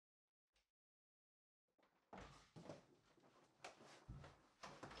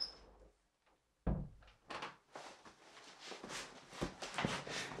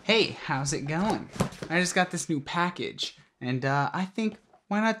Hey, how's it going? I just got this new package, and I think,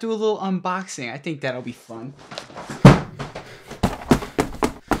 why not do a little unboxing? I think that'll be fun.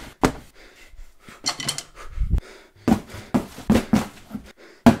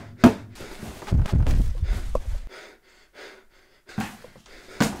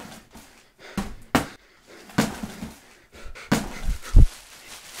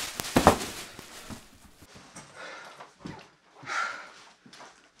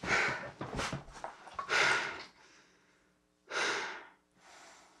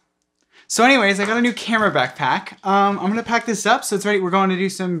 So anyways, I got a new camera backpack. I'm gonna pack this up so it's ready. We're going to do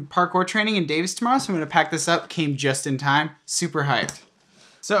some parkour training in Davis tomorrow, so I'm gonna pack this up. Came just in time. Super hyped.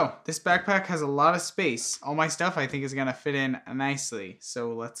 So this backpack has a lot of space. All my stuff I think is gonna fit in nicely.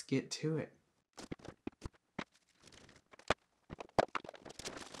 So let's get to it.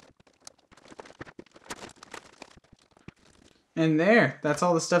 And there, that's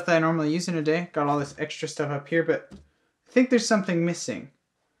all the stuff that I normally use in a day. Got all this extra stuff up here, but I think there's something missing.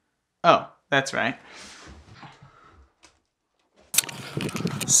 Oh, that's right.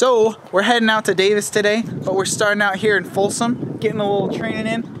 So, we're heading out to Davis today, but we're starting out here in Folsom, getting a little training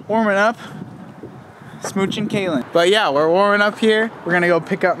in, warming up, smooching Kaylin. But yeah, we're warming up here. We're gonna go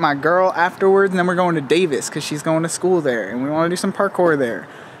pick up my girl afterwards, and then we're going to Davis because she's going to school there, and we want to do some parkour there.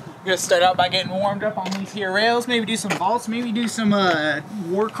 We're gonna start out by getting warmed up on these here rails, maybe do some vaults, maybe do some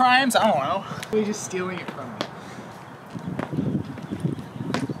war crimes, I don't know. We're just stealing it from me.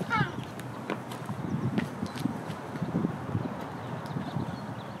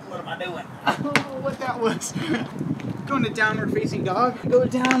 Doing. I don't know what that was. Going to downward facing dog, go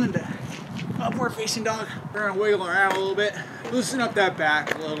down into upward facing dog. We're gonna wiggle around a little bit, loosen up that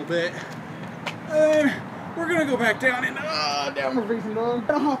back a little bit, and then we're gonna go back down into downward facing dog.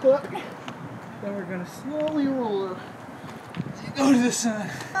 Gonna hop up, then we're gonna slowly roll up. Go to this side,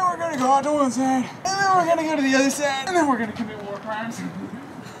 then we're gonna go out to one side, and then we're gonna go to the other side, and then we're gonna commit war crimes.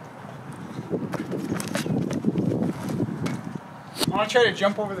 I'm gonna try to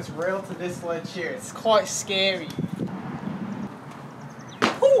jump over this rail to this ledge here. It's quite scary.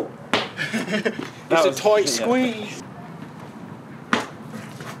 Woo! It's a tight squeeze.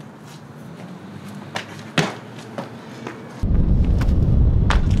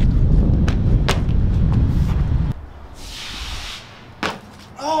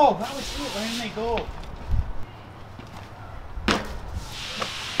 Oh, that was it. Where did they go?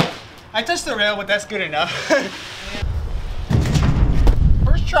 I touched the rail, but that's good enough.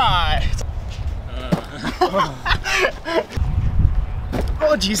 Try.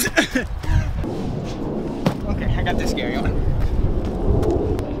 Oh jeez. Okay, I got this scary one.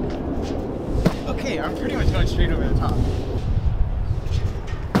 Okay, I'm pretty much going straight over the top.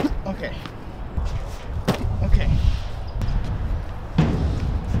 Okay. Okay.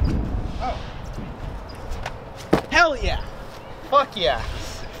 Oh. Hell yeah. Fuck yeah.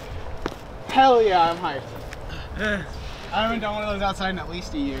 Hell yeah, I'm hyped. I haven't done one of those outside in at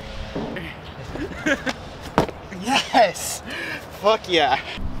least a year. Yes! Fuck yeah.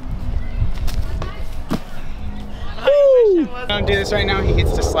 Woo! I don't do this right now, he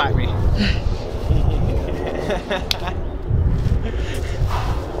gets to slap me.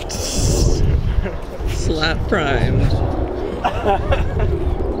 Slap primed.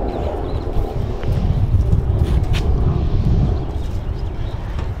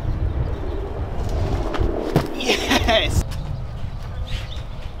 Yes!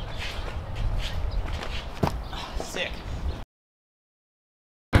 Sick.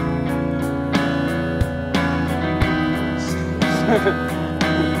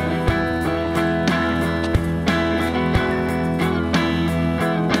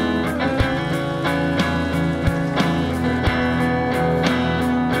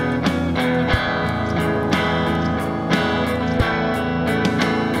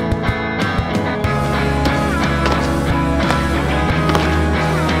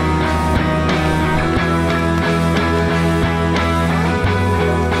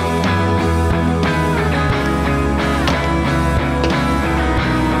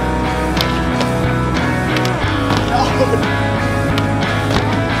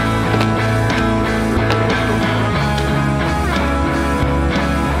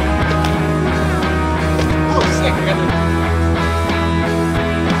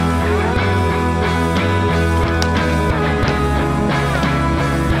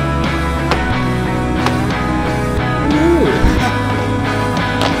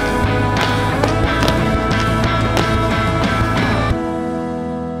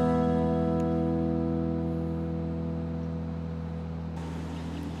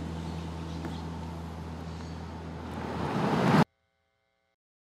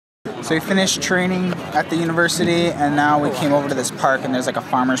 So we finished training at the university and now we came over to this park and there's like a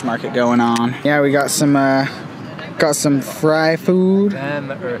farmer's market going on. Yeah, we got some fry food,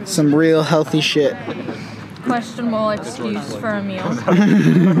 some real healthy shit. Questionable excuse for a meal.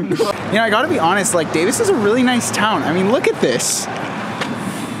 You know, I gotta be honest, like Davis is a really nice town. I mean, look at this.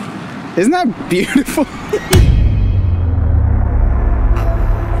 Isn't that beautiful?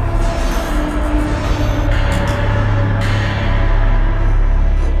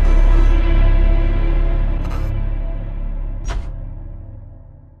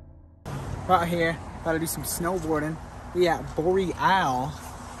 Out here, gotta do some snowboarding. We at Boreal.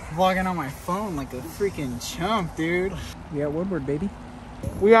 Vlogging on my phone like a freaking chump, dude. We at Woodward, baby.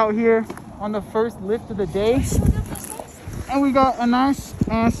 We out here on the first lift of the day. And we got a nice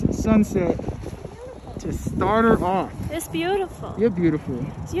ass sunset to start her off. It's beautiful. You're beautiful.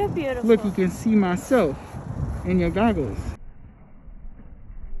 You're beautiful. Look, you can see myself in your goggles.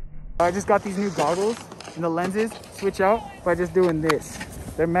 I just got these new goggles and the lenses switch out by just doing this.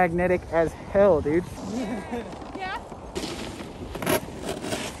 They're magnetic as hell, dude. Yeah.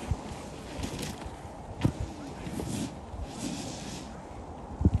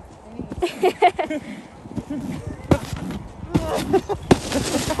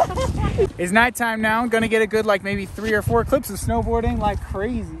 It's nighttime now. I'm gonna get a good like maybe 3 or 4 clips of snowboarding like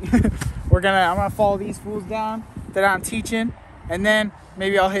crazy. I'm gonna follow these fools down that I'm teaching, and then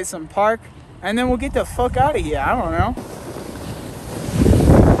maybe I'll hit some park, and then we'll get the fuck out of here. I don't know.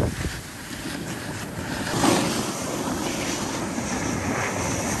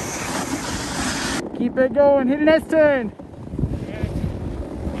 Keep it going. Hit an S-turn.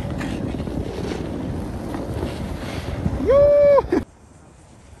 Yoo!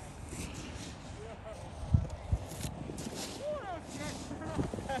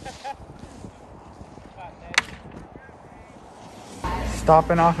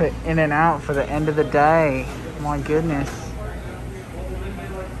 Stopping off at In-N-Out for the end of the day. My goodness.